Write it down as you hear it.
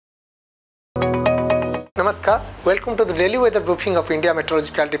Namaskar. Welcome to the daily weather briefing of India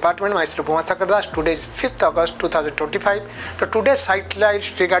Meteorological Department. Myself Umasakardas. Today is 5th August 2025. So today's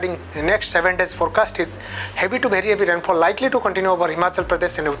highlight regarding the next 7 days forecast is heavy to very heavy rainfall likely to continue over Himachal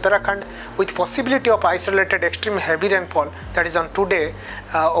Pradesh and Uttarakhand with possibility of isolated extreme heavy rainfall that is on today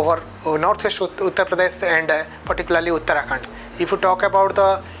over northwest Uttar Pradesh and particularly Uttarakhand. If you talk about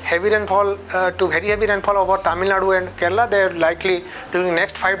the heavy rainfall to very heavy rainfall over Tamil Nadu and Kerala, they are likely during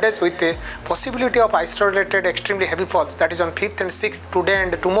next 5 days with the possibility of isolated extremely heavy falls that is on 5th and 6th today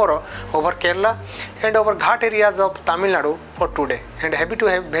and tomorrow over Kerala and over Ghat areas of Tamil Nadu for today, and heavy to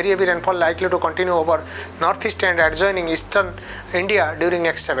very heavy rainfall likely to continue over northeast and adjoining eastern India during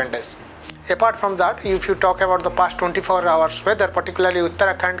next 7 days. Apart from that, if you talk about the past 24 hours weather, particularly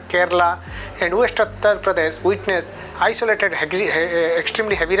Uttarakhand, Kerala and West Uttar Pradesh witness isolated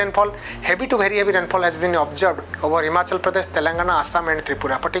extremely heavy rainfall. Heavy to very heavy rainfall has been observed over Himachal Pradesh, Telangana, Assam and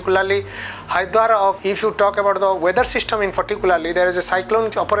Tripura. Particularly Haridwar, if you talk about the weather system in particularly, there is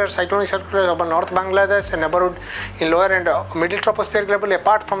a upper cyclonic circular over North Bangladesh and neighborhood in lower and middle tropospheric level.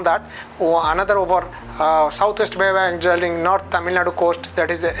 Apart from that, another over southwest Bay joining North Tamil Nadu coast,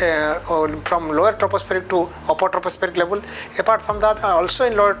 that is from lower tropospheric to upper tropospheric level. Apart from that, also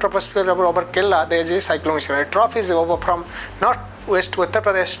in lower tropospheric level over Kerala, there is a cyclonic circular. Trough is over from northwest Uttar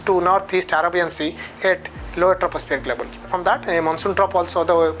Pradesh to northeast Arabian Sea at lower tropospheric level. From that, a monsoon trough also,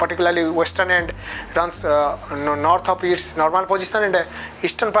 the particularly western end runs north of its normal position and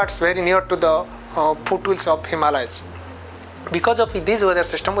eastern parts very near to the foothills of Himalayas. Because of this weather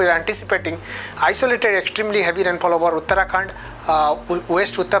system, we are anticipating isolated extremely heavy rainfall over Uttarakhand,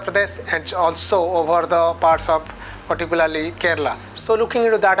 West Uttar Pradesh and also over the parts of particularly Kerala. So looking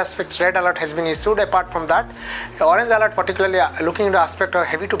into that aspect, red alert has been issued. Apart from that, orange alert particularly looking into aspect of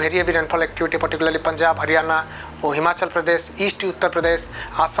heavy to very heavy rainfall activity, particularly Punjab, Haryana, Himachal Pradesh, East Uttar Pradesh,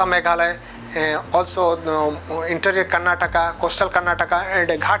 Assam, Meghalaya, also interior Karnataka, coastal Karnataka and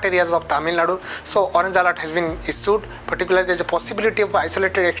Ghat areas of Tamil Nadu. So orange alert has been issued. Particularly there is a possibility of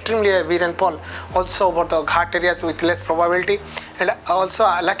isolated extremely heavy rainfall also over the Ghat areas with less probability, and also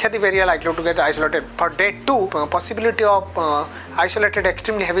Lakshadweep area likely to get isolated. For day 2, possibility of isolated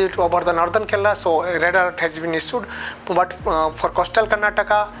extremely heavy over the northern Kerala, so red alert has been issued. But for coastal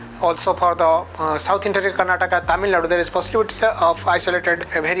Karnataka, also for the south interior Karnataka, Tamil Nadu, there is possibility of isolated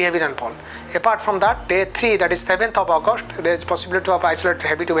very heavy rainfall. Apart from that, day 3, that is 7th of August, there is possibility of isolated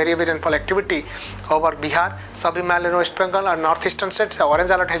heavy to very heavy rainfall activity over Bihar, sub-Himalayan West Bengal and northeastern states. Orange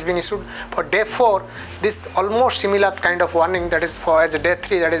alert has been issued. For day 4, this almost similar kind of warning, that is for as day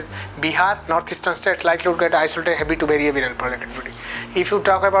 3, that is Bihar, northeastern states likely to get isolated heavy to very heavy rainfall activity. If you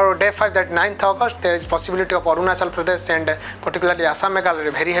talk about day 5, that 9th August, there is possibility of Arunachal Pradesh and particularly Assam,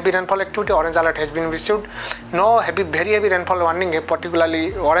 Meghalaya, very heavy rainfall activity. Orange alert has been issued. No very heavy rainfall warning,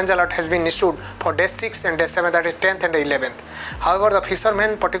 particularly orange alert has been issued for day 6 and day 7, that is 10th and 11th. However, the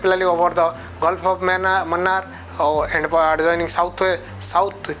fishermen, particularly over the Gulf of Mannar and adjoining south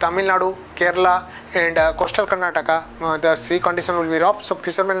Tamil Nadu, Kerala and coastal Karnataka, the sea condition will be rough. So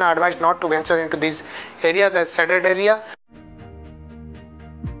fishermen are advised not to venture into these areas as shaded area.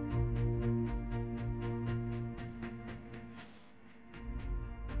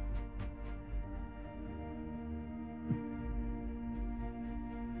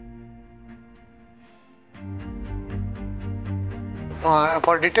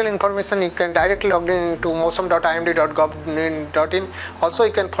 For detailed information, you can directly log in to mausam.imd.gov.in. Also,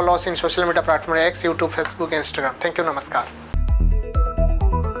 you can follow us in social media platform X, YouTube, Facebook, Instagram. Thank you. Namaskar.